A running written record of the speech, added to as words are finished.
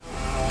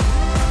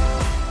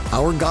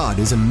Our God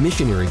is a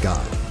missionary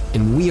God,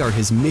 and we are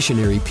His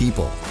missionary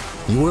people.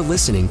 You're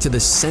listening to The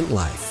Sent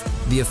Life,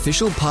 the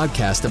official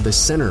podcast of the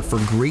Center for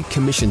Great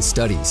Commission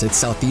Studies at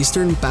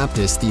Southeastern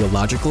Baptist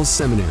Theological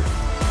Seminary.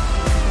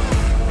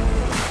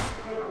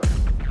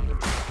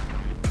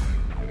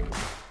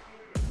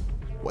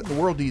 What in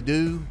the world do you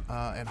do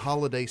at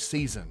holiday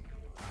season?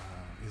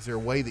 Is there a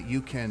way that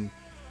you can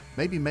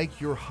maybe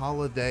make your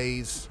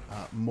holidays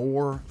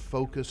more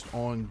focused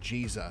on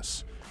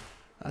Jesus?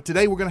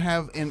 Today we're going to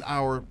have in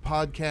our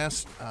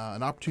podcast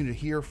an opportunity to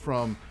hear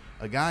from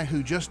a guy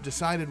who just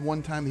decided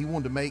one time he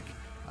wanted to make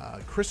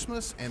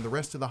Christmas and the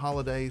rest of the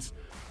holidays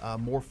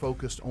more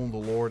focused on the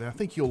Lord. And I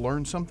think you'll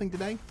learn something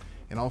today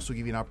and also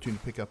give you an opportunity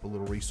to pick up a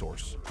little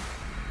resource.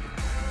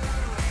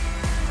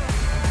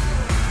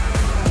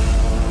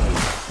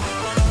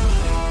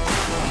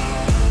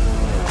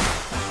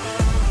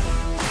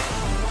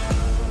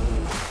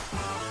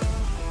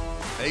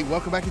 Hey,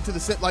 welcome back into the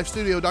Set Life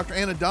Studio. Dr.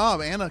 Anna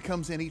Dobb. Anna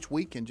comes in each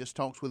week and just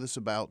talks with us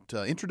about,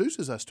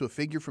 introduces us to a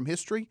figure from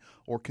history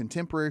or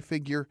contemporary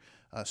figure,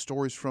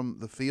 stories from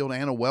the field.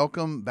 Anna,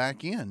 welcome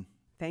back in.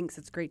 Thanks.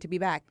 It's great to be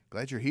back.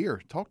 Glad you're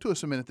here. Talk to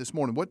us a minute this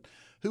morning.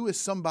 Who is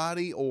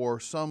somebody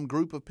or some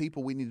group of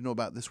people we need to know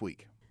about this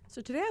week?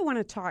 So today I want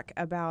to talk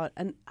about,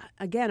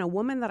 a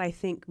woman that I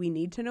think we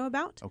need to know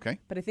about. Okay.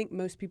 But I think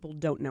most people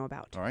don't know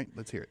about. All right,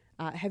 let's hear it.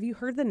 Have you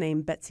heard the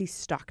name Betsy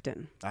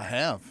Stockton? I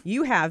have.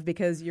 You have,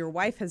 because your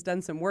wife has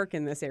done some work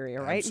in this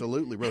area, right?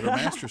 Absolutely. Wrote her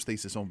master's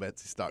thesis on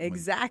Betsy Stockton.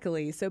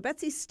 Exactly. So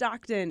Betsy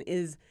Stockton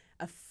is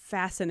a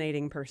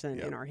fascinating person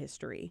in our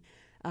history.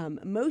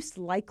 Most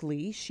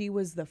likely, she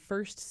was the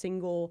first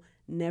single,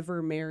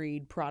 never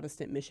married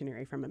Protestant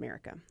missionary from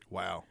America.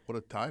 Wow, what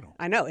a title.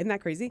 I know, isn't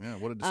that crazy? Yeah,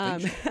 what a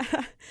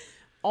distinction.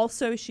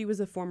 Also, she was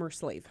a former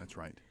slave. That's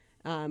right.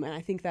 And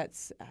I think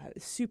that's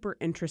super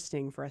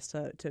interesting for us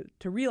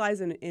to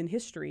realize in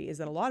history is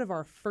that a lot of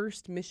our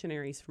first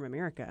missionaries from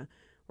America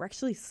were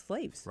actually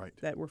slaves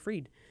that were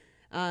freed.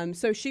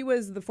 So she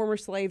was the former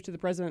slave to the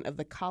president of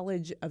the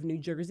College of New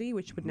Jersey,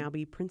 which would now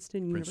be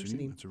Princeton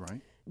University. That's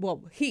right.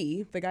 Well,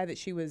 the guy that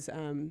she was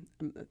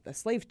a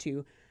slave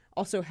to,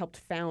 also helped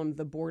found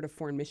the Board of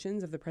Foreign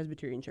Missions of the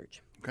Presbyterian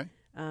Church. Okay.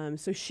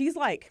 So she's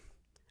like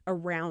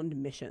around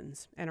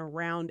missions and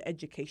around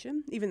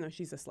education, even though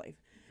she's a slave.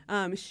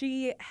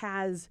 She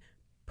has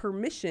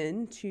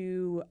permission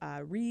to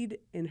read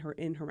in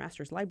her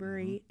master's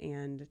library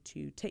and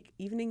to take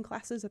evening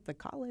classes at the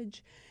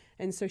college.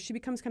 And so she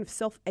becomes kind of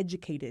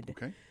self-educated.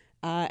 Okay.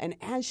 And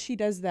as she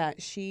does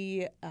that,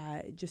 she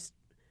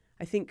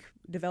I think,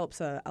 develops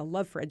a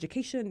love for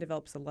education,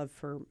 develops a love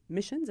for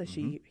missions as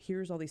she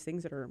hears all these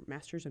things that her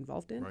master's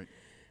involved in. Right.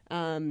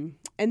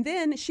 And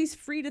then she's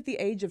freed at the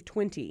age of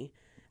 20.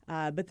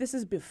 But this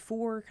is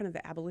before kind of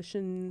the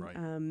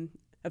abolition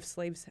of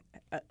slaves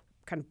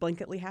kind of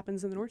blanketly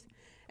happens in the North.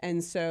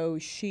 And so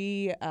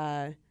she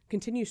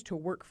continues to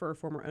work for her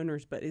former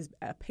owners, but is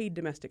a paid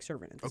domestic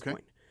servant at this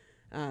point.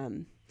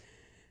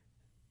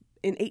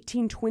 In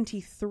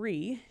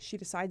 1823, she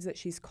decides that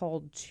she's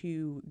called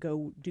to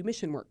go do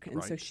mission work.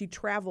 And so she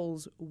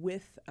travels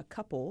with a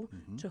couple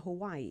to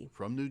Hawaii.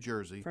 From New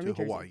Jersey to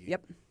Hawaii.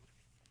 Yep.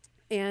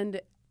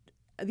 And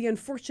the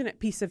unfortunate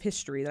piece of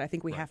history that I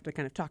think we have to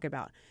kind of talk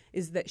about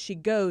is that she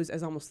goes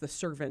as almost the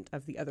servant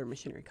of the other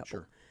missionary couple.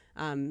 Sure.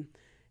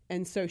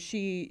 And so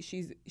she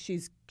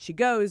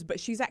goes, but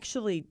she's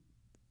actually,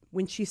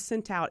 when she's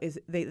sent out,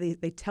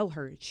 they tell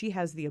her she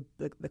has the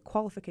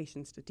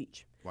qualifications to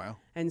teach. Wow.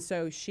 And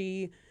so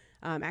she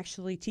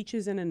actually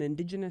teaches in an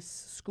indigenous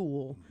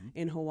school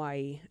in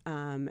Hawaii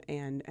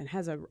and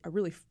has a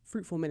really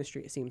fruitful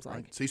ministry, it seems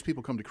like. Sees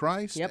people come to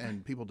Christ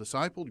and people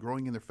discipled,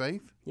 growing in their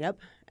faith. Yep.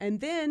 And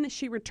then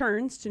she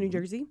returns to New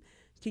Jersey,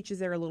 teaches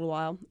there a little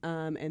while,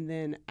 and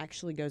then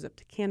actually goes up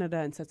to Canada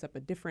and sets up a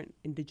different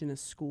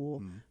indigenous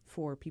school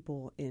for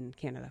people in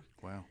Canada.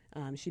 Wow.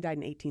 She died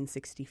in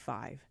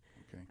 1865.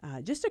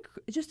 Okay.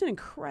 Just an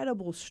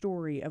incredible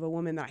story of a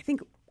woman that I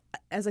think,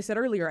 as I said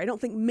earlier, I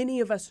don't think many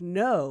of us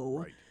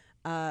know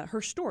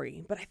her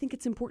story, but I think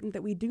it's important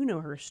that we do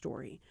know her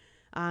story.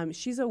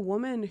 She's a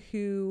woman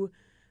who,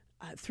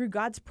 through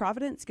God's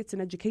providence, gets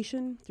an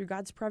education. Through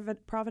God's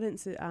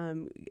providence,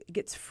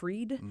 gets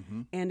freed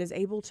and is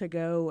able to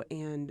go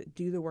and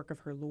do the work of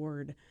her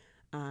Lord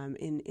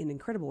in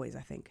incredible ways,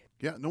 I think.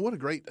 Yeah, no,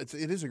 it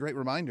is a great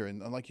reminder.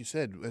 And like you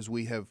said, as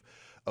we have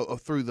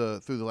through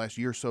the last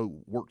year or so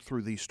worked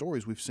through these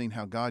stories, we've seen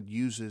how God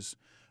uses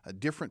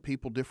different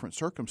people, different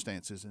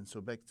circumstances. And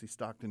so Betsy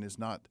Stockton is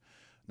not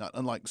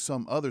unlike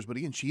some others. But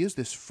again, she is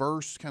this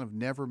first kind of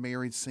never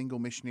married single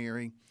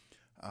missionary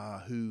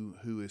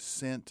who is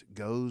sent,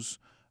 goes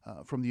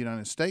from the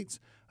United States,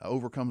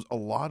 overcomes a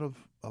lot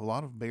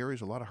of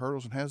barriers, a lot of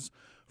hurdles, and has,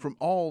 from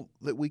all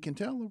that we can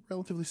tell, a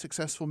relatively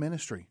successful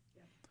ministry.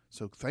 Yeah.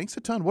 So thanks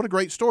a ton. What a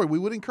great story. We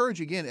would encourage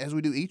you, again, as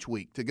we do each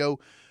week, to go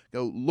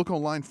look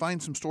online,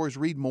 find some stories,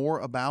 read more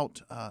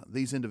about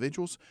these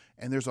individuals.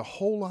 And there's a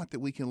whole lot that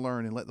we can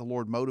learn and let the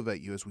Lord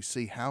motivate you as we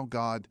see how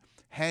God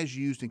has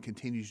used and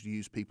continues to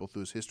use people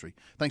through his history.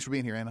 Thanks for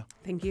being here, Anna.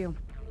 Thank you.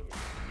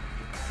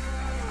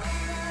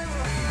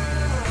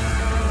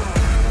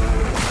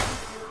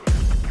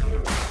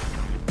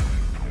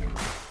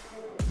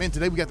 Man,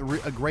 today we got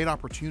a great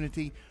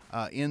opportunity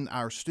in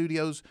our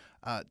studios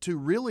to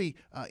really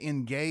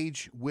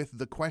engage with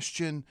the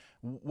question,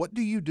 what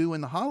do you do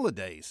in the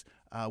holidays?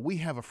 We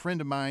have a friend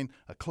of mine,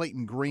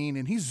 Clayton Greene,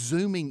 and he's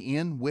Zooming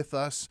in with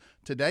us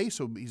today.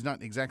 So he's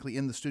not exactly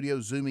in the studio,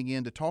 Zooming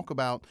in to talk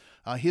about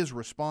his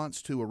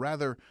response to a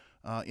rather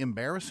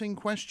embarrassing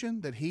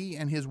question that he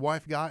and his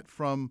wife got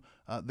from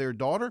their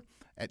daughter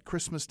at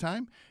Christmas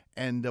time,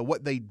 and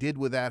what they did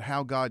with that,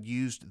 how God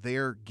used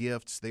their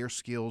gifts, their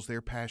skills,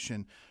 their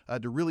passion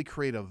to really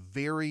create a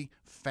very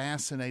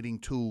fascinating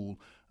tool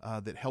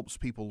that helps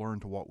people learn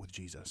to walk with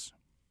Jesus.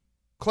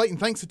 Clayton,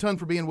 thanks a ton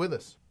for being with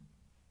us.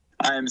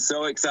 I am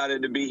so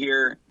excited to be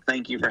here.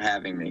 Thank you for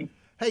having me.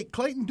 Hey,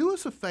 Clayton, do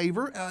us a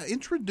favor.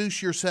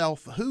 Introduce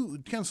yourself.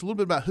 Tell us a little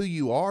bit about who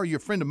you are. You're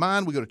a friend of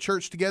mine. We go to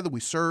church together.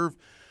 We serve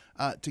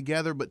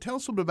together. But tell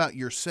us a little bit about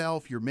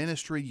yourself, your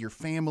ministry, your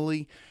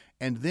family,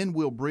 and then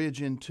we'll bridge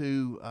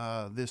into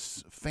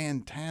this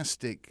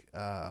fantastic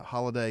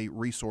holiday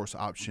resource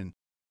option.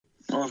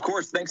 Well, of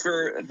course. Thanks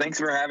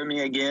for having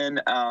me again.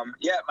 My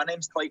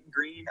name's Clayton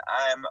Greene.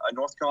 I'm a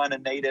North Carolina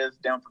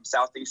native down from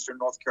southeastern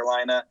North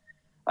Carolina.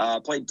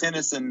 Played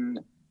tennis and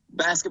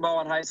basketball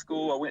in high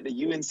school. I went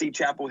to UNC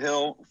Chapel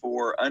Hill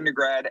for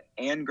undergrad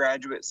and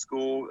graduate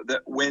school.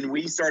 When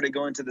we started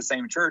going to the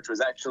same church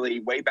was actually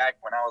way back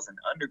when I was an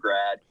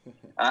undergrad.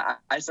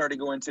 I started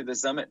going to the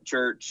Summit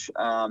Church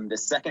the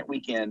second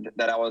weekend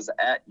that I was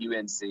at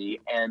UNC,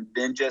 and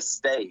then just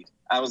stayed.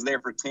 I was there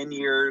for 10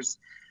 years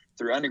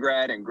through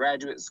undergrad and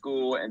graduate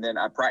school, and then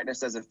I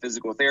practiced as a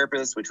physical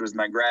therapist, which was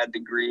my grad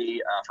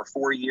degree, for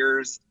 4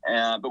 years.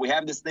 But we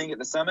have this thing at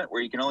the Summit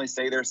where you can only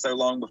stay there so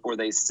long before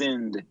they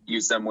send you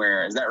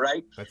somewhere. Is that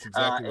right? That's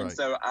exactly right. And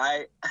so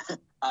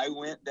I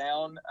went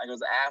down. I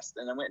was asked,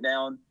 and I went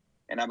down,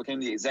 and I became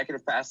the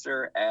executive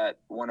pastor at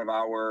one of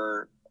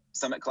our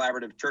Summit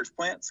Collaborative church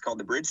plants called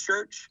the Bridge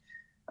Church.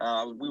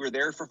 We were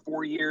there for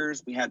 4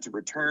 years. We had to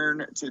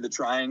return to the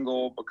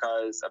Triangle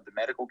because of the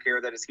medical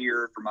care that is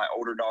here for my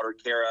older daughter,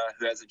 Kara,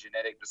 who has a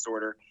genetic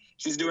disorder.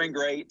 She's doing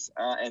great.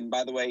 And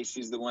by the way,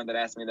 she's the one that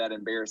asked me that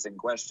embarrassing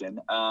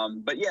question.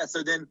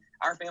 So then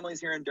our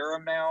family's here in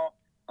Durham now.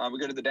 We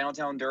go to the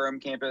downtown Durham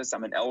campus.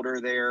 I'm an elder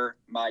there.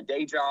 My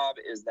day job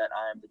is that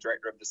I'm the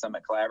director of the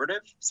Summit Collaborative.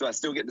 So I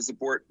still get to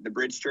support the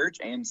Bridge Church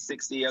and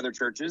 60 other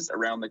churches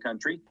around the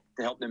country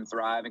to help them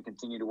thrive and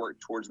continue to work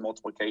towards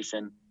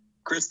multiplication.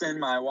 Kristen,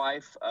 my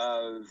wife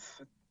of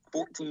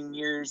 14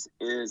 years,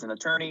 is an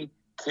attorney.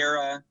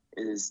 Kara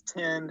is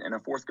 10 and a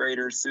fourth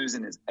grader.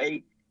 Susan is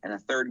 8 and a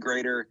third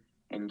grader.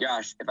 And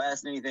gosh, if I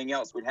asked anything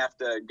else, we'd have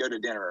to go to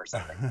dinner or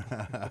something.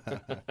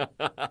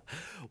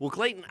 Well,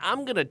 Clayton,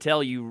 I'm going to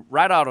tell you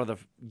right out of the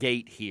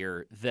gate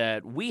here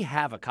that we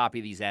have a copy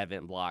of these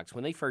Advent blocks.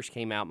 When they first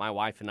came out, my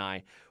wife and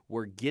I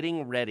were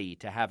getting ready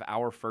to have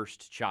our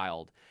first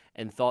child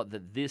and thought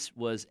that this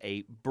was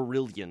a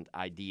brilliant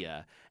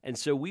idea. And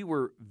so we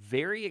were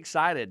very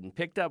excited and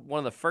picked up one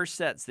of the first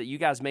sets that you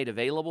guys made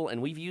available,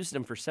 and we've used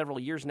them for several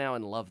years now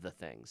and love the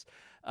things.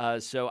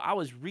 So I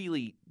was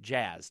really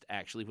jazzed,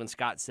 actually, when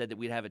Scott said that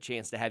we'd have a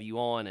chance to have you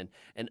on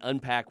and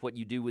unpack what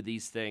you do with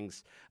these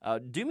things.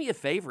 Do me a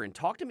favor and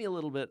talk to me a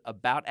little bit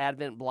about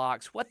Advent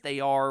blocks, what they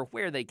are,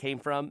 where they came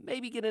from.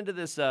 Maybe get into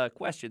this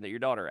question that your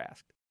daughter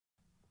asked.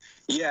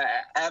 Yeah,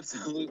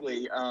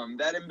 absolutely.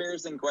 That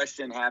embarrassing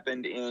question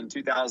happened in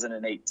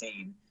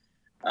 2018.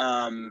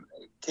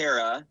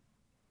 Kara,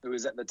 who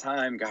was at the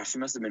time, she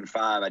must have been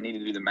 5. I need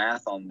to do the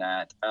math on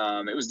that.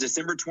 It was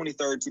December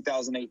 23rd,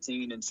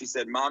 2018. And she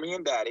said, "Mommy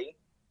and Daddy,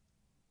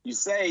 you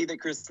say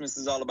that Christmas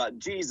is all about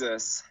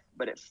Jesus,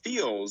 but it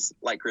feels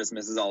like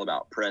Christmas is all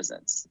about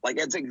presents." Like,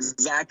 that's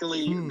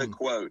exactly the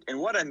quote. And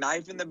what a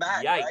knife in the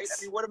back, Yikes. right?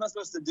 I mean, what am I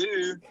supposed to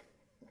do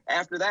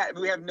after that?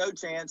 We have no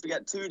chance. We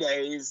got 2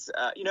 days.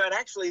 And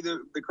actually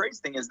the crazy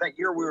thing is that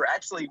year we were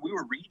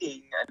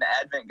reading an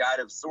Advent guide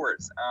of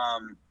sorts.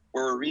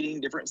 Where we're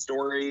reading different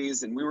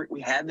stories, and we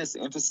had this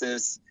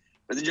emphasis,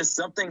 but then just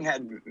something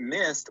had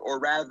missed, or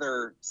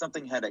rather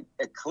something had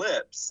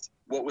eclipsed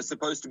what was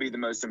supposed to be the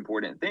most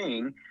important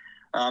thing.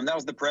 That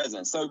was the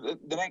present. So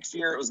the next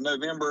year, it was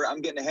November.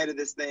 I'm getting ahead of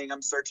this thing.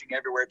 I'm searching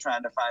everywhere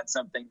trying to find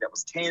something that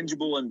was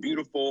tangible and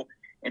beautiful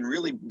and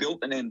really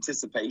built an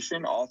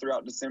anticipation all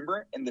throughout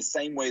December in the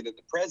same way that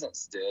the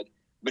presents did,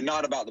 but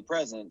not about the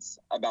presents,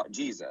 about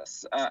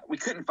Jesus. We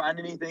couldn't find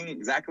anything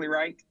exactly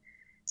right.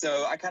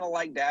 So I kind of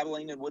like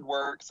dabbling in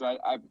woodwork. So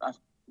I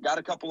got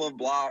a couple of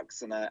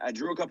blocks, and I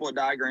drew a couple of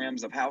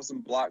diagrams of how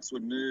some blocks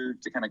would move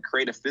to kind of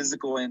create a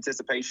physical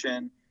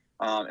anticipation,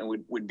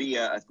 and would be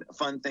a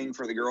fun thing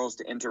for the girls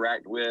to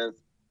interact with.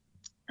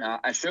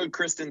 I showed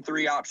Kristen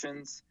 3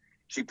 options.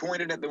 She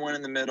pointed at the one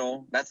in the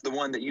middle. That's the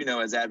one that you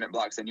know as Advent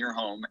blocks in your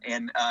home.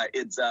 And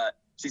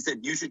she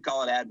said, "You should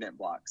call it Advent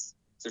blocks."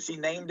 So she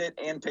named it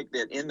and picked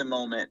it in the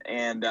moment.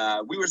 And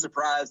we were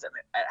surprised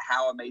at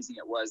how amazing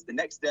it was. The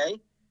next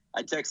day,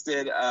 I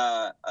texted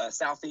a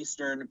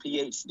Southeastern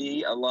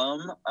PhD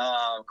alum,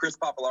 Chris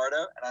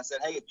Papalardo, and I said,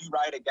 "Hey, if you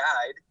write a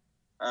guide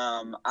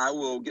I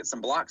will get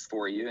some blocks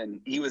for you.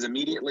 And he was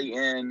immediately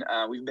in.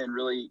 We've been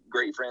really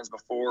great friends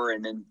before,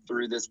 and then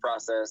through this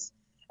process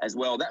as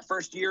well. That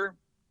first year,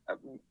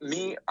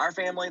 me, our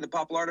family, the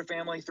Populardo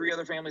family, 3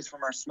 other families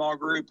from our small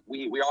group,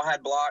 we all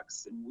had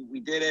blocks, and we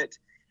did it.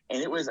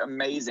 And it was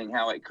amazing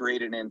how it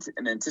created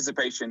an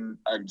anticipation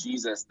of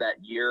Jesus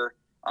that year.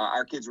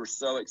 Our kids were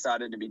so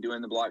excited to be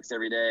doing the blocks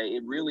every day.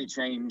 It really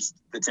changed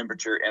the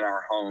temperature in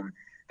our home.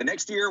 The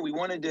next year, we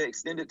wanted to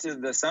extend it to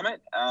the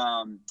summit,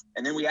 and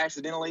then we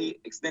accidentally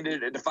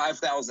extended it to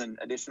 5,000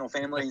 additional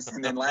families.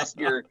 And then last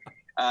year,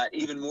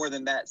 even more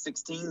than that,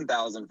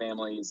 16,000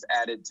 families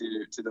added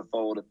to the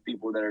fold of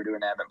people that are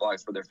doing Advent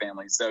blocks for their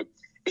families. So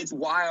it's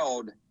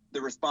wild, the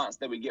response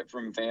that we get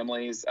from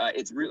families.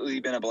 It's really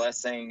been a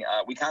blessing.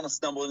 We kind of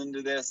stumbled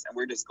into this, and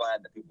we're just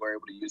glad that people are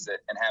able to use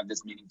it and have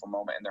this meaningful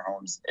moment in their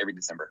homes every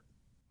December.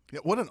 Yeah,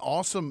 what an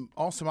awesome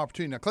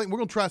opportunity. Now, Clayton, we're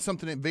going to try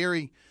something that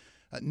very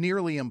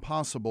nearly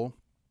impossible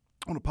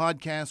on a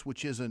podcast,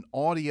 which is an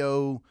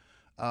audio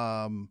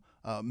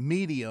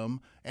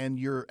medium, and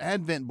your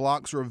Advent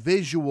blocks are a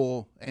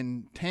visual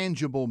and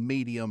tangible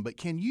medium. But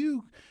can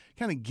you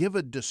kind of give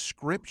a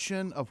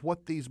description of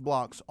what these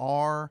blocks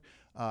are,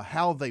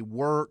 how they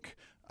work,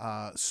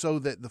 so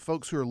that the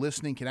folks who are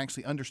listening can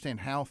actually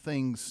understand how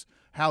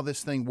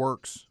this thing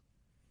works?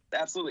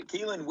 Absolutely.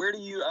 Keelan, where do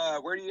you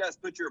guys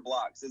put your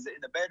blocks? Is it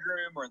in the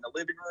bedroom or in the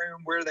living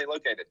room? Where are they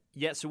located?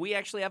 Yeah, so we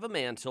actually have a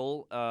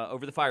mantle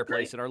over the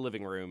fireplace in our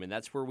living room, and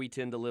that's where we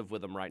tend to live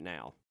with them right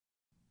now.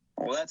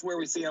 Well, that's where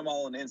we see them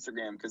all on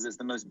Instagram because it's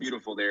the most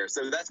beautiful there.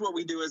 So that's what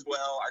we do as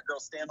well. Our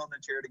girls stand on the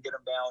chair to get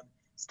them down.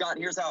 Scott,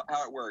 here's how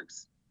it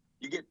works.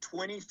 You get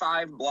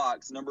 25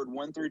 blocks numbered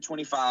 1 through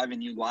 25,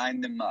 and you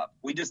line them up.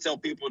 We just tell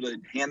people to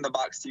hand the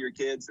box to your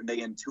kids, and they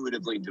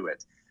intuitively do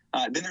it.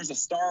 Then there's a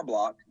star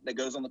block that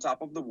goes on the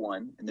top of the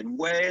 1, and then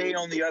way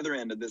on the other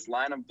end of this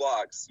line of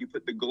blocks, you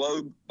put the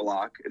globe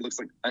block, it looks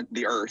like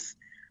the earth,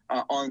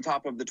 on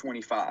top of the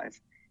 25.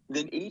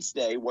 Then each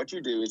day, what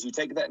you do is you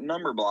take that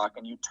number block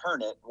and you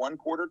turn it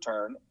 1/4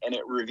 turn, and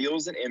it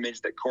reveals an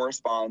image that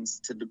corresponds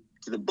to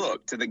the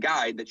book, to the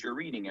guide that you're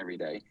reading every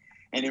day,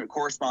 and it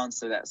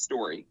corresponds to that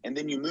story. And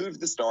then you move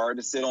the star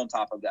to sit on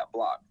top of that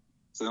block.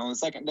 So on the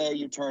second day,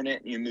 you turn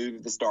it and you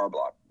move the star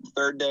block. The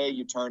third day,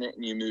 you turn it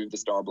and you move the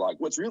star block.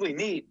 What's really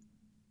neat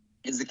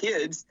is the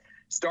kids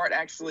start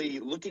actually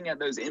looking at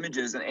those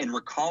images and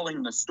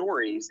recalling the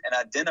stories and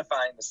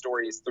identifying the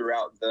stories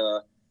throughout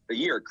the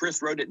year.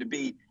 Chris wrote it to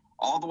be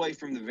all the way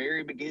from the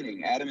very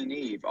beginning, Adam and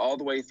Eve, all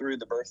the way through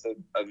the birth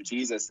of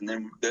Jesus, and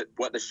then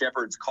what the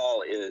shepherd's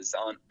call is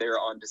on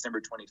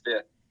December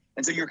 25th.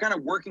 And so you're kind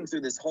of working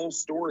through this whole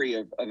story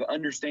of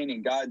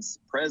understanding God's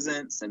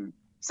presence, and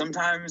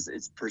sometimes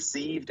it's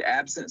perceived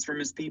absence from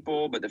his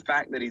people, but the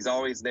fact that he's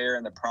always there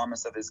and the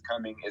promise of his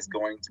coming is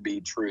going to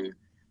be true.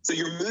 So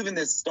you're moving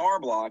this star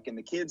block, and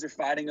the kids are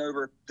fighting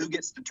over who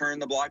gets to turn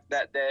the block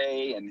that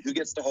day and who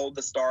gets to hold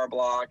the star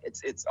block.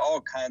 It's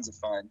all kinds of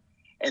fun.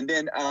 And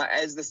then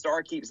as the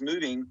star keeps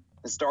moving,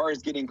 the star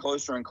is getting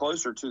closer and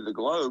closer to the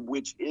globe,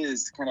 which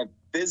is kind of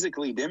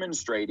physically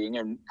demonstrating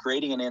and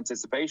creating an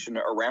anticipation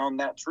around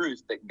that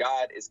truth that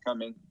God is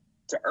coming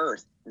to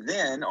earth.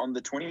 Then on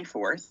the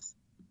 24th,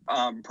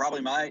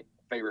 probably my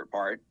favorite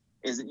part,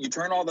 is that you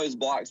turn all those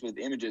blocks with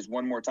images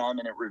one more time,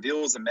 and it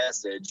reveals a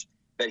message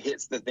that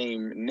hits the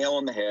theme nail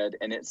on the head.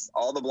 And it's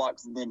all the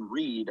blocks then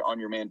read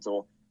on your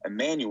mantle,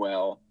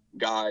 Emmanuel,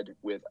 God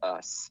with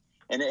us.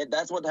 And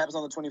that's what happens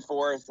on the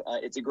 24th.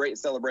 It's a great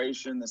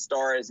celebration. The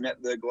star has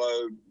met the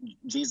globe.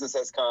 Jesus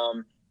has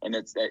come, and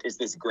it's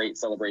this great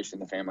celebration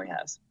the family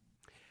has.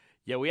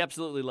 Yeah, we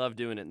absolutely love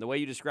doing it. And the way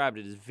you described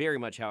it is very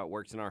much how it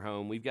works in our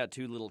home. We've got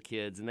 2 little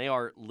kids, and they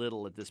are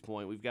little at this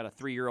point. We've got a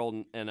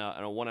 3-year-old and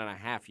a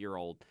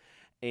 1.5-year-old.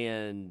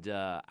 And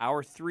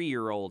our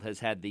 3-year-old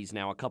has had these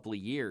now a couple of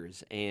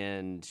years,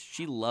 and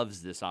she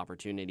loves this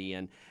opportunity.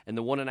 And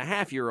the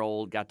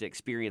 1.5-year-old got to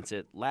experience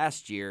it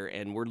last year,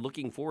 and we're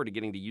looking forward to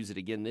getting to use it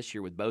again this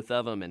year with both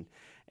of them.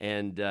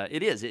 And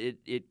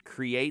it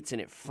creates and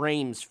it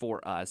frames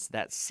for us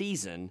that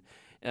season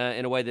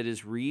in a way that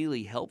is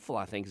really helpful,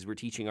 I think, as we're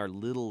teaching our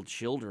little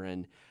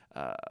children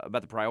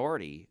about the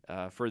priority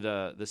for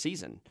the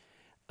season.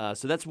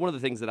 So that's one of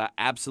the things that I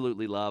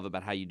absolutely love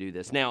about how you do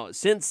this. Now,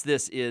 since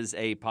this is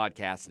a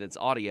podcast and it's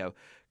audio,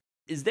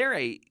 is there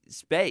a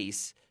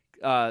space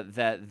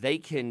that they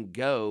can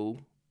go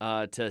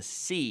to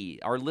see,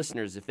 our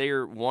listeners, if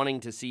they're wanting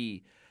to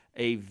see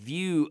a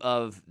view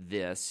of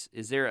this,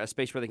 is there a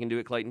space where they can do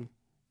it, Clayton?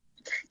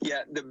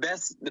 Yeah, the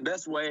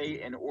best way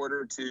in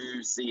order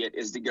to see it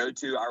is to go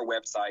to our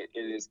website.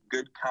 It is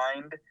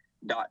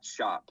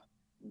goodkind.shop.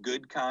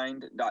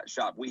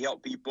 goodkind.shop. We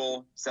help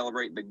people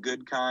celebrate the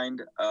good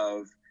kind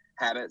of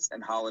habits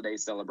and holiday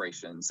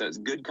celebrations. So it's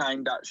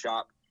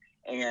goodkind.shop.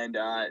 And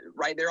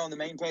right there on the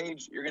main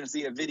page, you're going to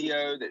see a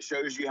video that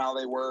shows you how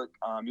they work.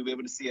 You'll be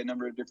able to see a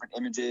number of different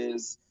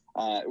images,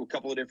 a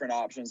couple of different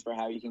options for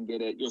how you can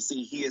get it. You'll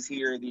see He Is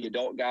Here, the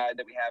adult guide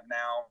that we have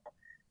now.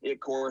 It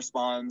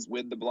corresponds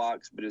with the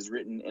blocks, but is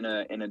written in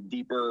a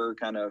deeper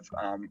kind of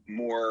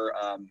more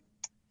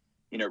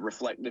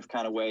reflective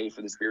kind of way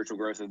for the spiritual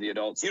growth of the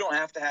adults. You don't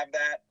have to have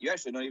that. You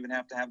actually don't even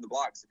have to have the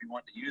blocks if you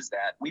want to use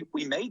that.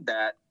 We made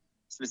that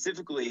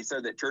specifically so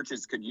that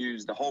churches could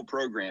use the whole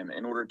program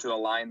in order to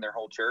align their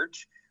whole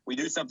church. We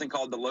do something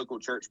called the local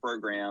church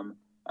program.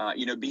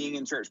 Being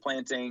in church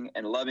planting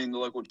and loving the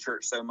local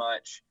church so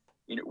much,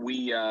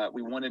 we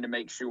wanted to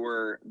make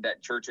sure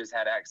that churches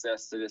had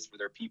access to this for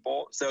their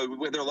people. So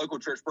with their local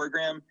church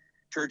program,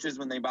 churches,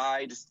 when they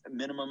buy just a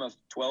minimum of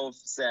 12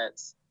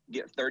 sets,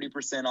 get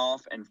 30%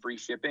 off and free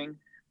shipping.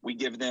 We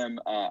give them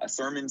a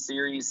sermon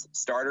series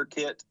starter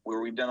kit where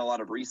we've done a lot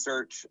of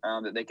research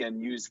that they can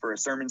use for a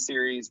sermon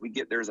series.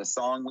 There's a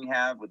song we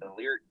have with a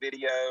lyric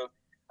video.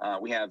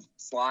 We have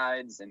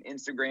slides and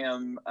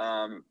Instagram,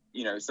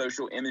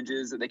 social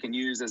images that they can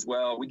use as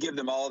well. We give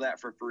them all of that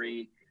for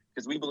free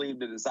because we believe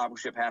that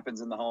discipleship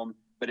happens in the home,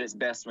 but it's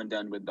best when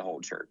done with the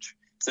whole church.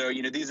 So,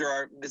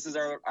 this is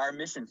our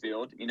mission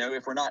field.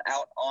 If we're not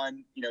out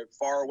on,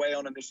 far away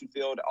on a mission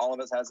field, all of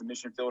us has a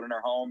mission field in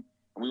our home.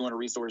 And we want to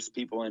resource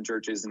people in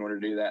churches in order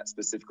to do that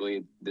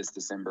specifically this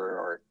December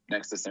or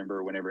next December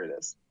or whenever it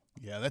is.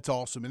 Yeah, that's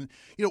awesome. And,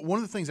 one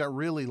of the things I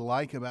really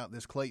like about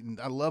this, Clayton,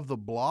 I love the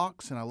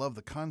blocks and I love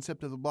the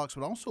concept of the blocks,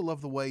 but I also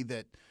love the way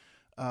that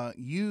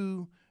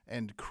you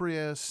and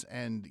Chris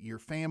and your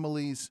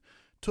families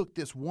took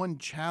this one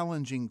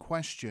challenging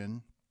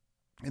question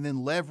and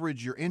then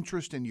leverage your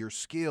interest and your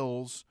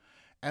skills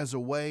as a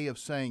way of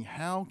saying,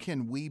 how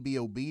can we be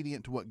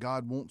obedient to what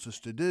God wants us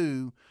to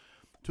do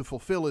to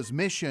fulfill his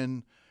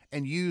mission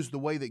and use the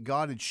way that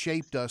God had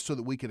shaped us so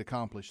that we could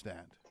accomplish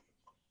that?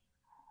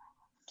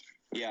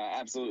 Yeah,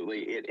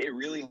 absolutely. It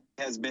really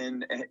has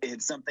been,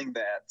 it's something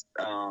that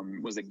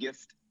was a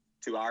gift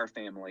to our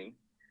family,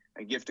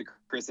 a gift to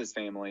Chris's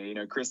family.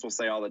 Chris will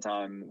say all the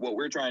time, what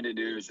we're trying to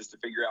do is just to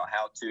figure out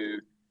how to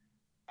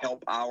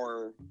help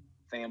our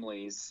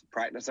families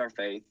practice our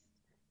faith,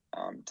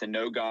 to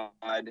know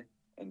God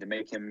and to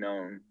make him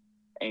known.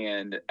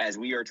 And as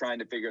we are trying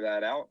to figure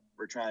that out,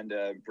 we're trying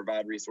to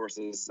provide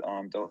resources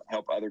to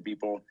help other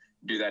people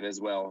do that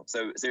as well.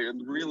 So it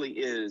really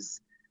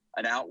is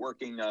an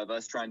outworking of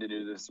us trying to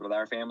do this with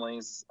our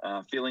families,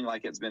 feeling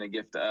like it's been a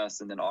gift to us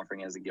and then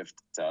offering as a gift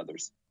to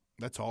others.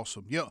 That's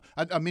awesome.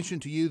 I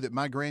mentioned to you that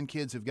my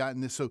grandkids have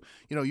gotten this. So,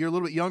 you're a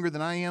little bit younger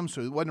than I am,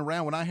 so it wasn't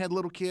around when I had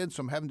little kids.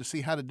 So I'm having to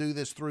see how to do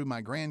this through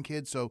my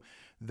grandkids. So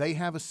they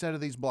have a set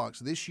of these blocks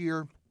this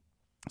year.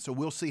 So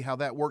we'll see how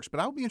that works. But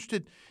I'll be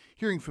interested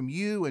hearing from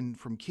you and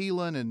from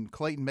Keelan and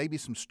Clayton, maybe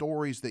some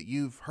stories that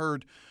you've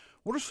heard.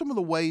 What are some of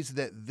the ways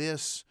that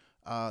this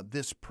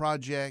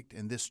project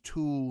and this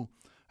tool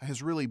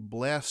has really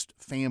blessed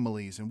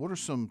families? And what are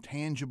some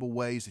tangible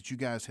ways that you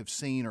guys have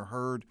seen or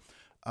heard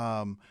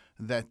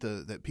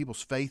that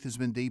people's faith has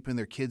been deepened,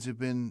 their kids have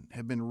been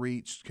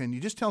reached? Can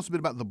you just tell us a bit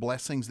about the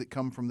blessings that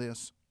come from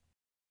this?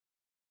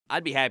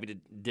 I'd be happy to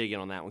dig in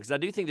on that one because I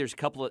do think there's a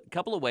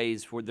couple of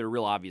ways that are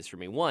real obvious for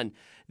me. One,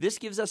 this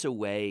gives us a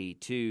way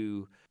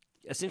to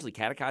essentially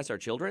catechize our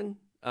children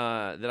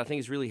that I think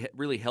is really,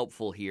 really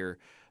helpful here.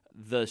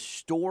 The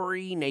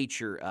story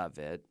nature of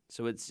it,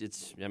 so it's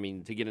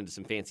to get into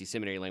some fancy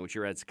seminary language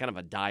here, it's kind of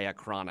a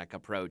diachronic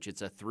approach.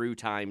 It's a through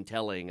time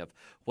telling of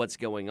what's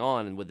going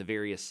on and with the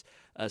various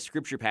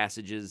scripture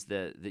passages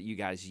that you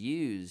guys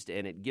used,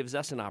 and it gives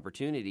us an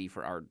opportunity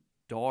for our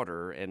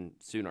daughter and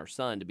soon our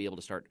son to be able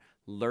to start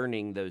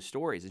learning those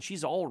stories. And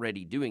she's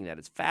already doing that.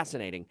 It's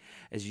fascinating,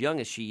 as young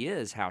as she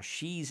is, how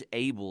she's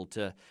able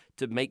to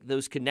make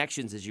those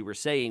connections, as you were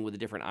saying, with the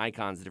different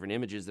icons, the different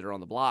images that are on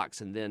the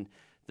blocks, and then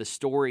the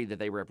story that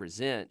they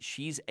represent.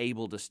 She's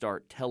able to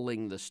start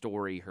telling the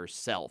story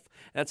herself.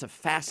 That's a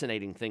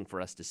fascinating thing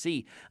for us to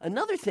see.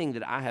 Another thing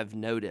that I have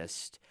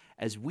noticed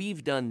as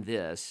we've done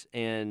this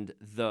and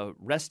the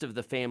rest of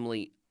the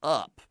family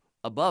up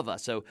above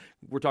us. So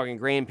we're talking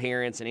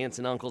grandparents and aunts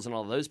and uncles and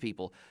all of those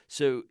people.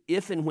 So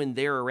if and when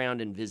they're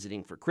around and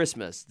visiting for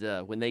Christmas,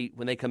 when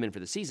they come in for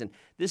the season,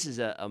 this is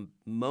a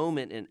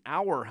moment in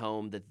our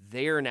home that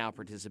they're now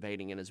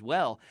participating in as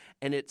well.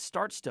 And it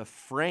starts to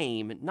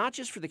frame, not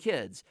just for the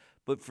kids,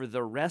 but for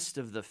the rest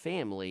of the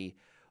family,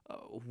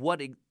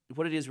 what it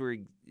is we're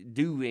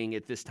doing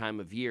at this time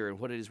of year and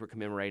what it is we're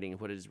commemorating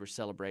and what it is we're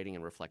celebrating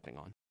and reflecting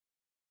on.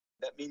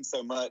 That means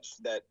so much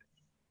that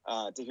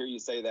to hear you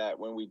say that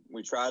when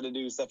we try to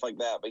do stuff like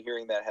that, but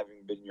hearing that having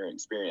been your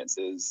experience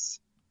is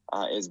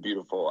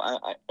beautiful.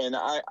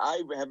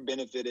 I have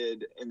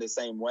benefited in the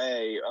same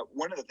way.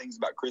 One of the things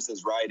about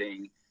Chris's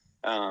writing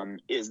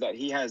is that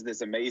he has this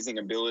amazing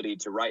ability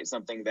to write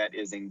something that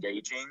is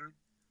engaging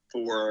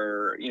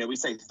for, we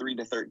say 3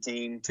 to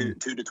 13, 2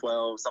 to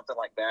 12, something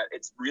like that.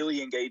 It's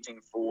really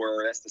engaging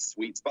that's the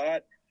sweet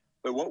spot.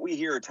 But what we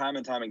hear time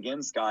and time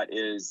again, Scott,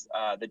 is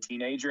the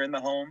teenager in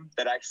the home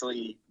that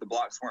actually the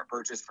blocks weren't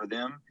purchased for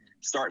them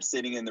start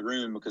sitting in the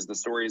room because the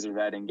stories are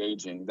that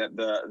engaging. That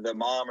the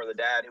mom or the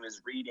dad who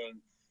is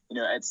reading,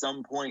 at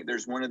some point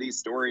there's one of these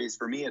stories.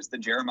 For me, it's the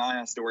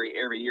Jeremiah story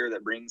every year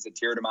that brings a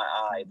tear to my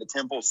eye. The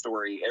temple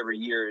story every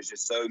year is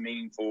just so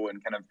meaningful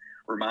and kind of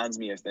reminds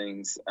me of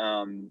things.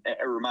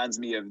 It reminds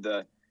me of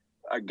the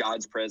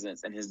God's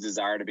presence and his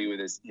desire to be with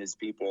his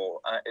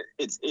people.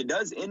 It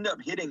does end up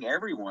hitting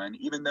everyone,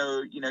 even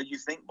though, you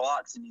think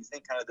blocks and you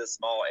think kind of this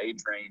small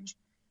age range.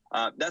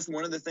 That's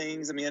one of the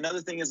things. I mean,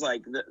 another thing is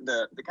like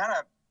the kind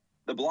of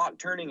the block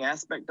turning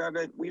aspect of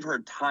it. We've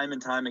heard time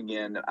and time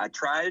again. I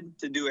tried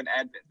to do an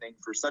Advent thing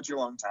for such a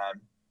long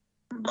time,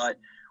 but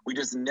we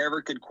just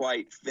never could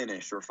quite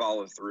finish or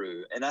follow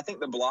through. And I think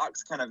the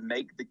blocks kind of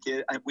make the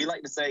kid, we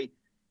like to say,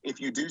 if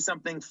you do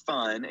something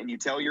fun and you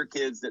tell your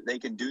kids that they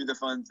can do the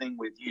fun thing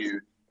with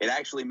you, it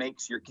actually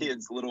makes your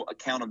kids little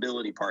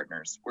accountability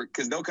partners,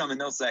 because they'll come and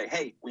they'll say,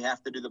 hey, we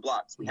have to do the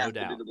blocks. We have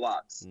to do the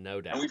blocks.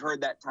 No doubt. And we've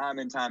heard that time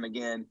and time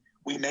again.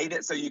 We made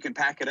it so you can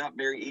pack it up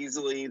very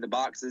easily. The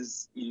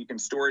boxes, you can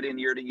store it in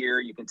year to year.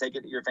 You can take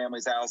it to your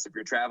family's house if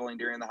you're traveling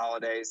during the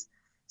holidays.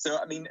 So,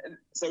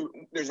 so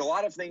there's a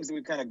lot of things that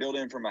we've kind of built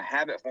in from a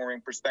habit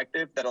forming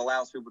perspective that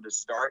allows people to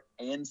start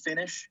and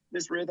finish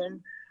this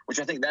rhythm,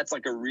 which I think that's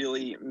like a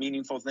really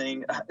meaningful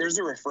thing. There's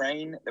a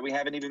refrain that we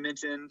haven't even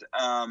mentioned.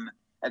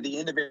 At the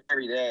end of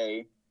every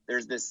day,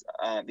 there's this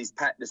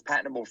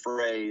patentable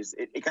phrase.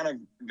 It kind of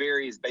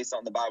varies based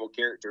on the Bible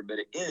character, but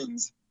it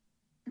ends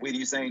with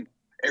you saying,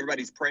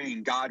 everybody's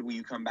praying, God, will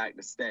you come back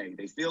to stay?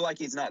 They feel like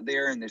he's not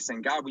there, and they're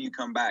saying, God, will you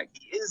come back?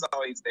 He is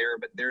always there,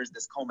 but there's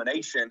this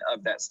culmination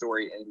of that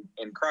story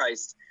in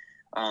Christ,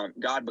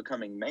 God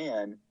becoming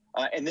man.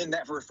 And then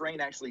that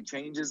refrain actually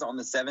changes on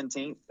the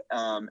 17th,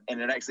 and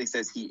it actually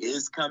says he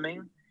is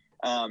coming.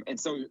 And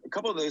so a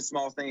couple of those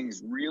small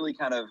things really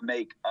kind of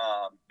make,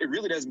 it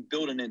really does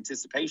build an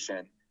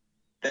anticipation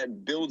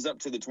that builds up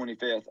to the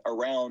 25th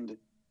around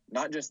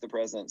not just the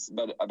presence,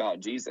 but about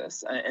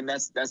Jesus. And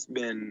that's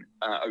been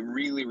a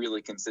really,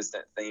 really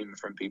consistent theme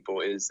from people,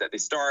 is that they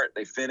start,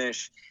 they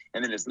finish,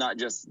 and then it's not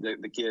just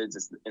the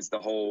kids, it's the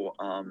whole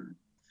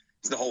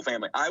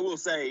family. I will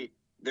say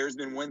there's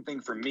been one thing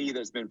for me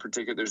that's been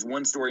particular. There's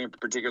one story in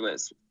particular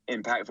that's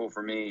impactful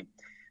for me.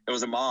 There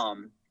was a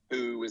mom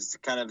who was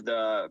kind of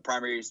the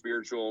primary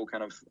spiritual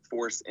kind of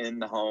force in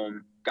the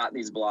home, got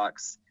these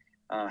blocks,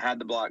 had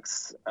the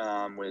blocks,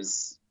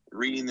 was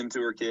reading them to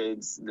her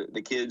kids.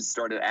 The kids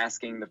started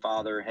asking the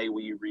father, hey,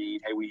 will you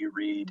read? Hey, will you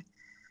read?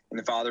 And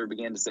the father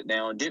began to sit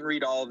down, didn't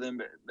read all of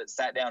them, but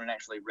sat down and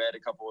actually read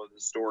a couple of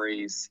the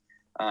stories,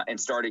 and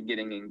started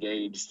getting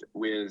engaged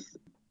with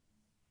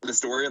the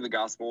story of the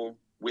gospel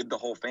with the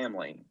whole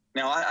family.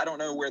 Now, I don't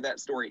know where that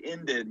story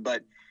ended,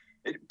 but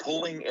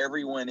pulling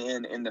everyone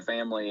in the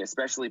family,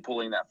 especially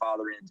pulling that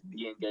father in to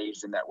be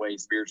engaged in that way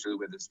spiritually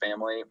with his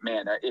family,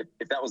 man,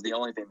 if that was the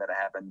only thing that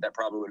happened, that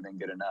probably would have been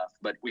good enough.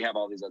 But we have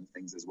all these other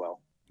things as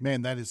well.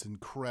 Man, that is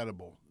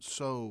incredible.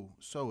 So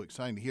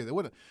exciting to hear that.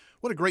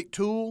 What a great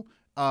tool.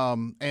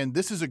 And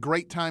this is a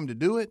great time to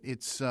do it.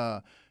 It's,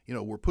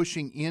 we're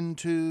pushing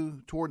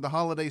toward the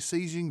holiday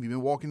season. You've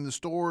been walking in the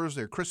stores,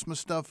 their Christmas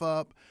stuff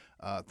up,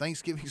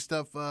 Thanksgiving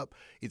stuff up.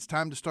 It's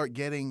time to start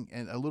getting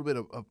a little bit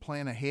of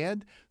plan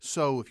ahead.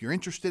 So if you're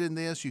interested in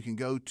this, you can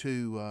go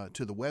to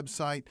the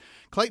website.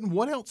 Clayton,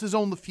 what else is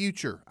on the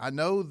future? I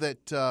know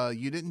that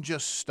you didn't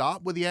just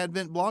stop with the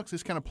Advent blocks.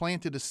 This kind of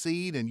planted a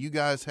seed, and you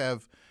guys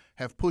have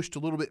pushed a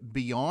little bit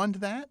beyond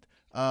that.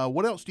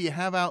 What else do you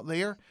have out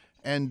there?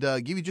 And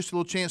give you just a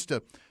little chance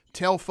to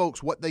tell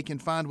folks what they can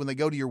find when they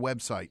go to your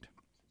website.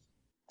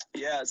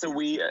 Yeah, so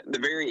the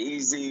very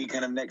easy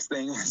kind of next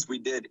thing is we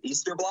did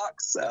Easter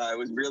blocks. It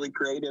was really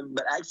creative,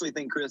 but I actually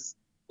think Chris,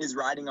 his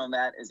writing on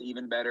that is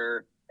even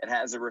better. It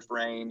has a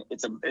refrain.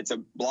 It's a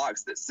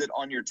blocks that sit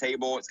on your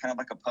table. It's kind of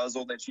like a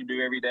puzzle that you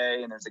do every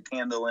day, and there's a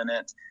candle in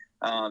it.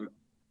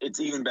 It's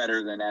even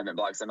better than Advent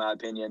blocks, in my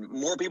opinion.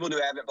 More people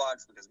do Advent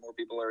blocks because more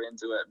people are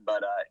into it,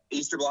 but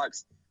Easter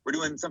blocks, we're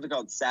doing something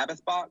called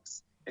Sabbath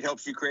box. It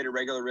helps you create a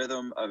regular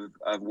rhythm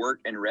of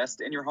work and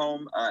rest in your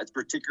home. It's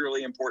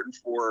particularly important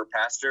for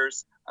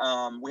pastors.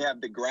 We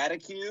have the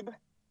Gratacube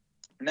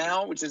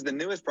now, which is the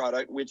newest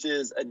product, which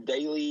is a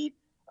daily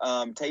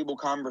table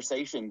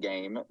conversation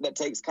game that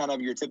takes kind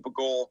of your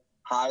typical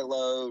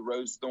high-low,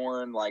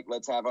 rose-thorn, like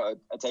let's have a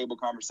table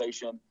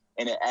conversation,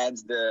 and it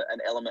adds an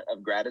element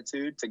of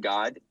gratitude to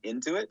God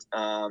into it,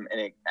 and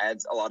it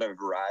adds a lot of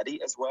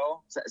variety as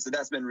well. So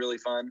that's been really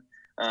fun.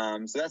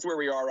 So that's where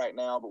we are right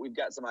now, but we've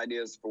got some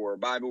ideas for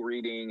Bible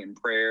reading and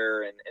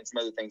prayer and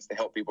some other things to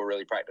help people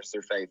really practice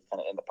their faith kind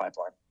of in the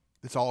pipeline.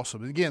 It's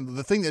awesome. And again,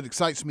 the thing that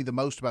excites me the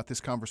most about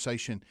this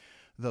conversation,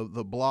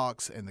 the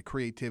blocks and the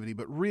creativity,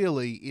 but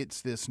really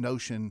it's this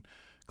notion,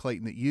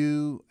 Clayton, that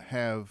you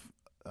have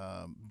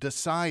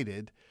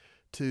decided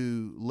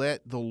to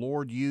let the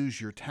Lord use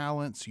your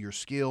talents, your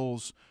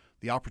skills,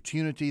 the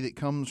opportunity that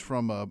comes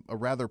from a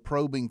rather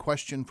probing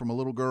question from a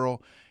little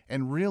girl,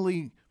 and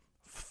really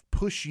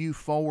push you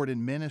forward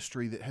in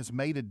ministry that has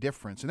made a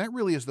difference. And that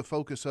really is the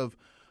focus of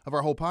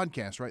our whole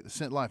podcast, right? The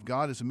Sent Life.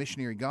 God is a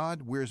missionary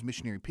God. We're his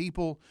missionary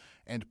people.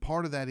 And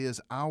part of that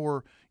is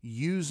our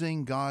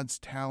using God's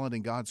talent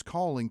and God's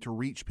calling to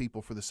reach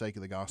people for the sake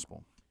of the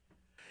gospel.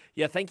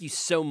 Yeah, thank you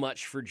so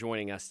much for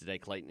joining us today,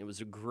 Clayton. It was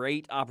a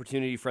great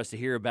opportunity for us to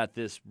hear about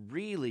this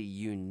really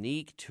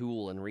unique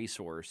tool and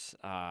resource.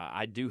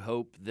 I do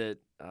hope that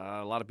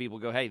a lot of people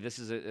go, hey, this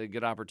is a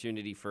good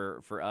opportunity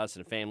for us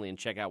and a family, and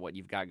check out what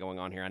you've got going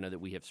on here. I know that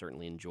we have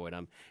certainly enjoyed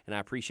them, and I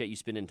appreciate you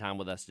spending time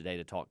with us today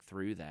to talk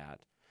through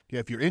that.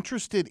 Yeah, if you're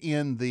interested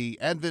in the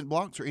Advent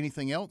blocks or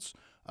anything else,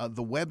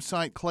 the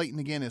website, Clayton,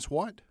 again, is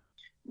what?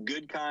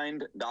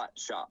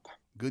 Goodkind.shop.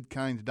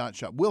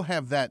 Goodkind.shop. We'll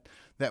have that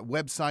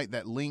website,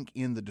 that link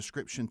in the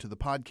description to the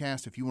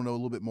podcast. If you want to know a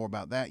little bit more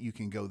about that, you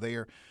can go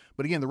there.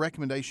 But again, the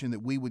recommendation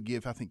that we would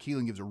give, I think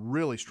Keelan gives a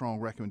really strong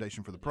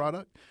recommendation for the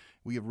product.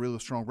 We give a really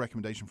strong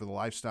recommendation for the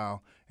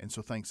lifestyle. And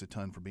so thanks a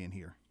ton for being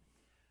here.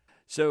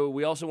 So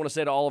we also want to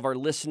say to all of our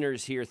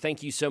listeners here,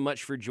 thank you so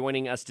much for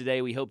joining us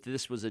today. We hope that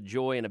this was a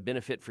joy and a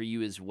benefit for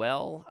you as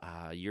well.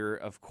 You're,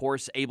 of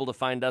course, able to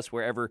find us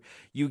wherever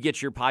you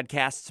get your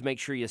podcasts. Make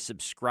sure you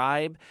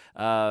subscribe.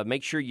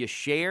 Make sure you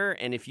share.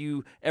 And if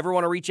you ever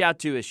want to reach out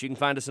to us, you can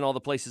find us in all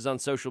the places on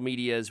social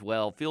media as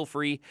well. Feel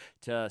free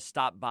to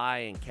stop by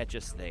and catch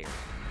us there.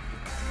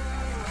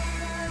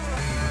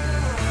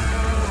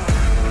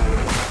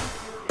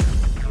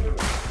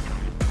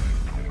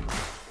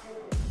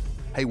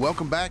 Hey,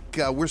 welcome back.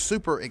 We're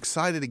super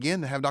excited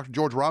again to have Dr.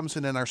 George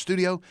Robinson in our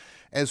studio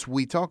as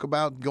we talk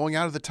about going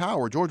out of the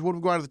tower. George, what do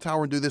we go out of the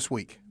tower and do this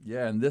week?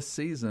 Yeah, and this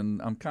season,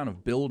 I'm kind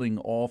of building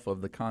off of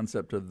the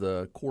concept of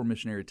the core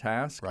missionary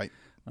task. Right.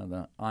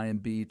 The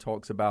IMB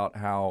talks about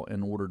how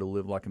in order to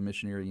live like a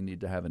missionary, you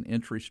need to have an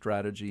entry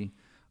strategy,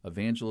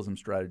 evangelism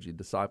strategy,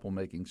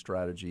 disciple-making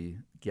strategy,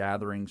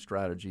 gathering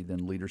strategy,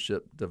 then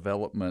leadership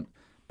development,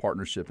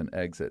 partnership, and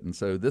exit. And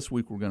so this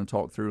week we're going to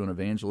talk through an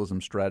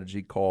evangelism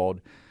strategy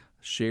called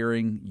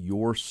sharing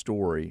your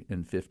story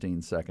in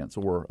 15 seconds,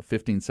 or a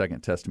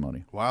 15-second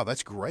testimony. Wow,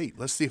 that's great.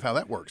 Let's see how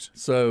that works.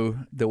 So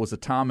there was a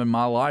time in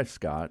my life,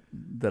 Scott,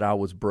 that I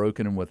was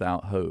broken and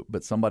without hope,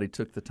 but somebody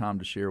took the time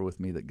to share with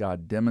me that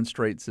God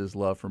demonstrates his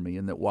love for me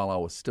and that while I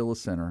was still a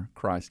sinner,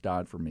 Christ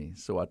died for me.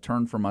 So I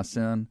turned from my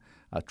sin,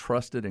 I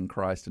trusted in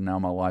Christ, and now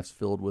my life's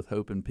filled with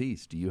hope and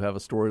peace. Do you have a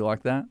story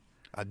like that?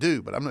 I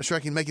do, but I'm not sure I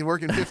can make it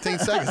work in 15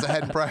 seconds. I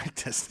hadn't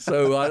practiced.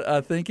 So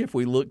I think if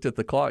we looked at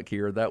the clock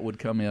here, that would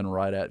come in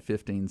right at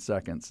 15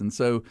 seconds. And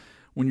so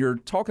when you're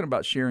talking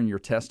about sharing your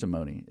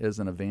testimony as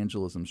an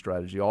evangelism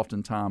strategy,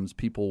 oftentimes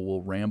people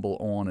will ramble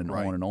on and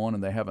Right. on and on,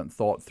 and they haven't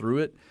thought through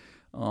it.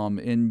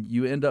 And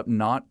you end up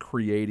not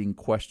creating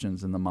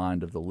questions in the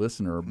mind of the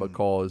listener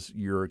because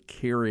you're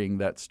carrying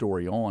that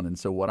story on. And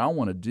so what I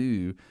want to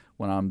do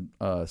when I'm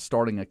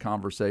starting a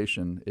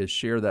conversation is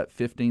share that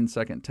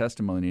 15-second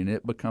testimony, and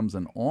it becomes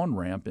an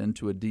on-ramp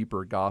into a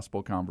deeper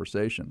gospel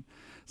conversation.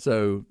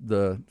 So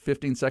the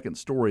 15-second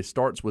story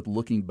starts with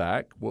looking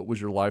back. What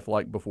was your life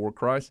like before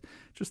Christ?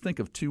 Just think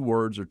of two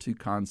words or two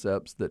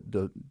concepts that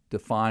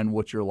define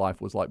what your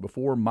life was like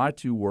before. My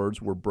two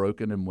words were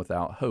broken and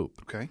without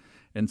hope. Okay.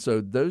 And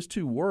so those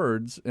two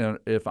words,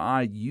 if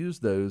I use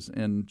those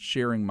in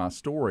sharing my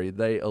story,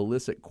 they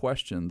elicit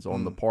questions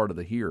on the part of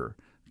the hearer.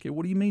 Okay,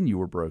 what do you mean you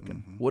were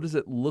broken? What does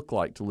it look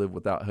like to live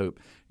without hope?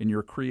 And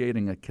you're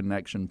creating a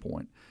connection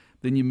point.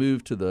 Then you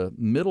move to the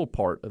middle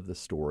part of the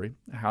story,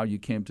 how you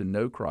came to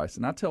know Christ.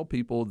 And I tell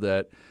people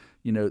that,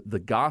 you know, the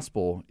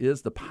gospel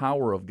is the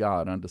power of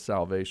God unto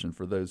salvation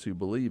for those who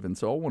believe. And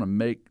so I want to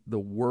make the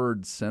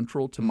word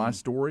central to my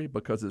story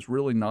because it's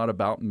really not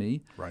about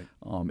me. Right.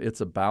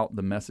 It's about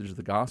the message of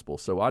the gospel.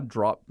 So I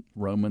dropped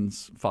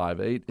Romans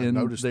 5:8 in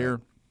there.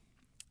 That.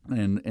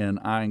 And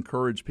I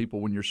encourage people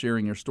when you're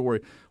sharing your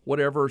story,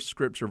 whatever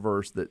scripture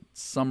verse that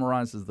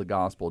summarizes the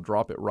gospel,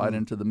 drop it right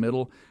into the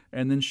middle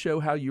and then show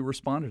how you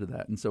responded to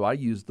that. And so I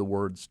use the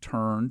words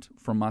turned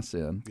from my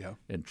sin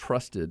and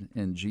trusted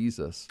in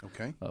Jesus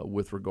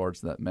with regards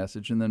to that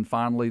message. And then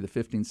finally, the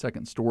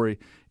 15-second story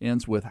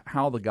ends with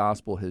how the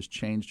gospel has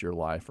changed your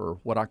life, or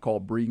what I call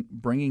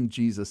bringing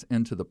Jesus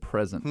into the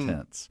present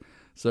tense.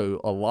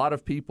 So a lot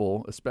of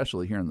people,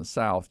 especially here in the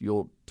South,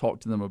 you'll talk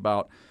to them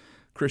about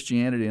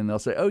Christianity, and they'll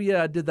say, oh,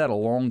 yeah, I did that a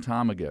long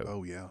time ago.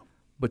 Oh, yeah.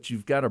 But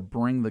you've got to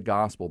bring the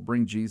gospel,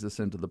 bring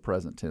Jesus into the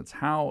present tense.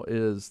 How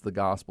is the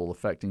gospel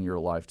affecting your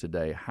life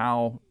today?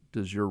 How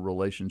does your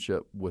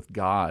relationship with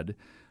God,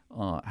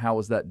 how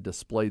is that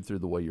displayed through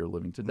the way you're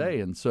living today?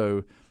 And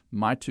so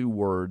my two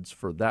words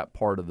for that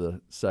part of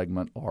the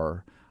segment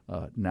are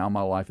now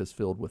my life is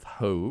filled with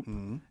hope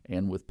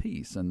and with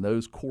peace. And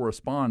those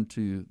correspond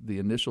to the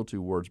initial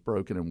two words,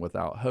 broken and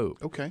without hope.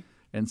 Okay.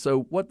 And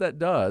so what that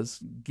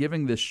does,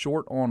 giving this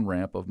short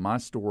on-ramp of my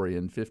story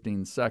in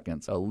 15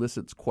 seconds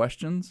elicits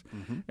questions.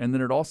 And then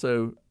it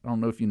also, I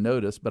don't know if you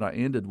noticed, but I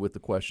ended with the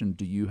question,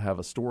 do you have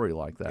a story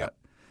like that? Yep.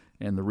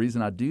 And the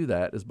reason I do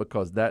that is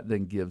because that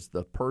then gives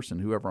the person,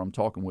 whoever I'm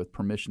talking with,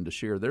 permission to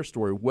share their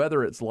story,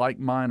 whether it's like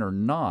mine or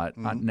not.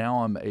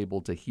 Now I'm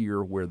able to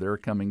hear where they're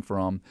coming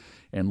from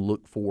and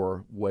look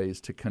for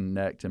ways to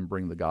connect and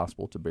bring the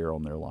gospel to bear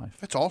on their life.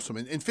 That's awesome.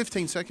 And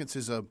 15 seconds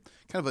is a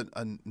kind of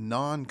a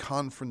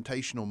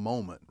non-confrontational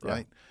moment,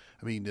 right?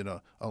 I mean, in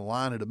a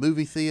line at a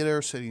movie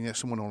theater, sitting next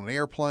to someone on an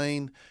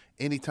airplane,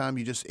 anytime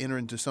you just enter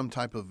into some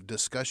type of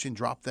discussion,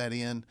 drop that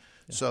in.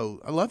 Yeah.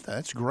 So I love that.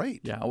 That's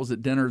great. Yeah, I was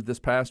at dinner this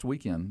past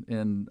weekend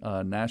in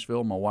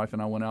Nashville. My wife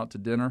and I went out to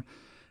dinner.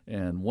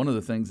 And one of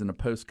the things in a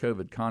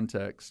post-COVID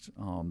context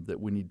that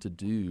we need to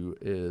do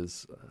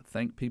is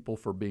thank people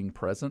for being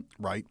present.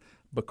 Right.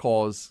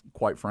 Because,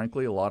 quite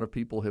frankly, a lot of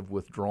people have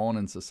withdrawn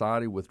in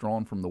society,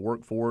 withdrawn from the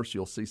workforce.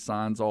 You'll see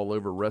signs all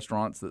over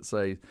restaurants that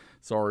say,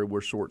 sorry,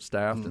 we're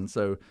short-staffed. And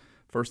so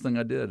first thing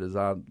I did is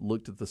I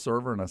looked at the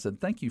server and I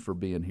said, thank you for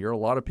being here. A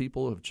lot of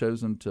people have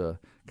chosen to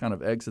kind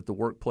of exit the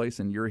workplace,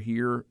 and you're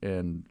here,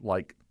 and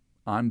like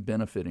I'm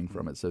benefiting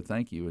from it, so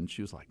thank you. And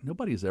she was like,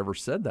 nobody's ever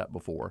said that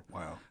before.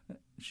 Wow.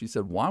 She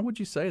said, why would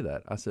you say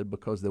that? I said,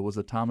 because there was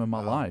a time in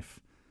my life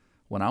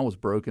when I was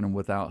broken and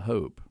without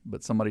hope,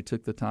 but somebody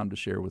took the time to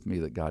share with me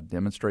that God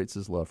demonstrates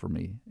his love for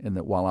me, and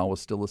that while I was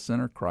still a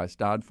sinner, Christ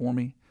died for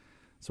me.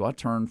 So I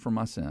turned from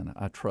my sin.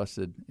 I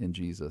trusted in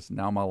Jesus.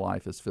 Now my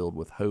life is filled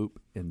with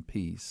hope and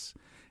peace,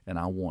 and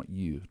I want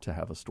you to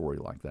have a story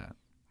like that.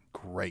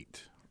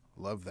 Great.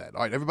 Love that.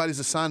 All right, everybody's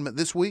assignment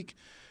this week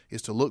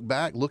is to look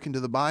back, look into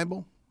the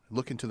Bible,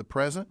 look into the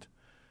present,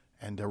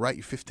 and write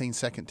your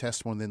 15-second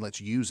testimony, and then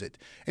let's use it.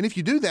 And if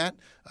you do that,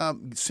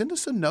 send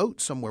us a note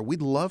somewhere.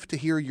 We'd love to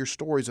hear your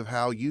stories of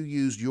how you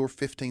used your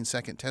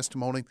 15-second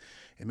testimony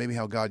and maybe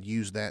how God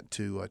used that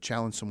to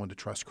challenge someone to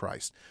trust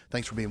Christ.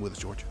 Thanks for being with us,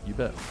 George. You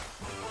bet.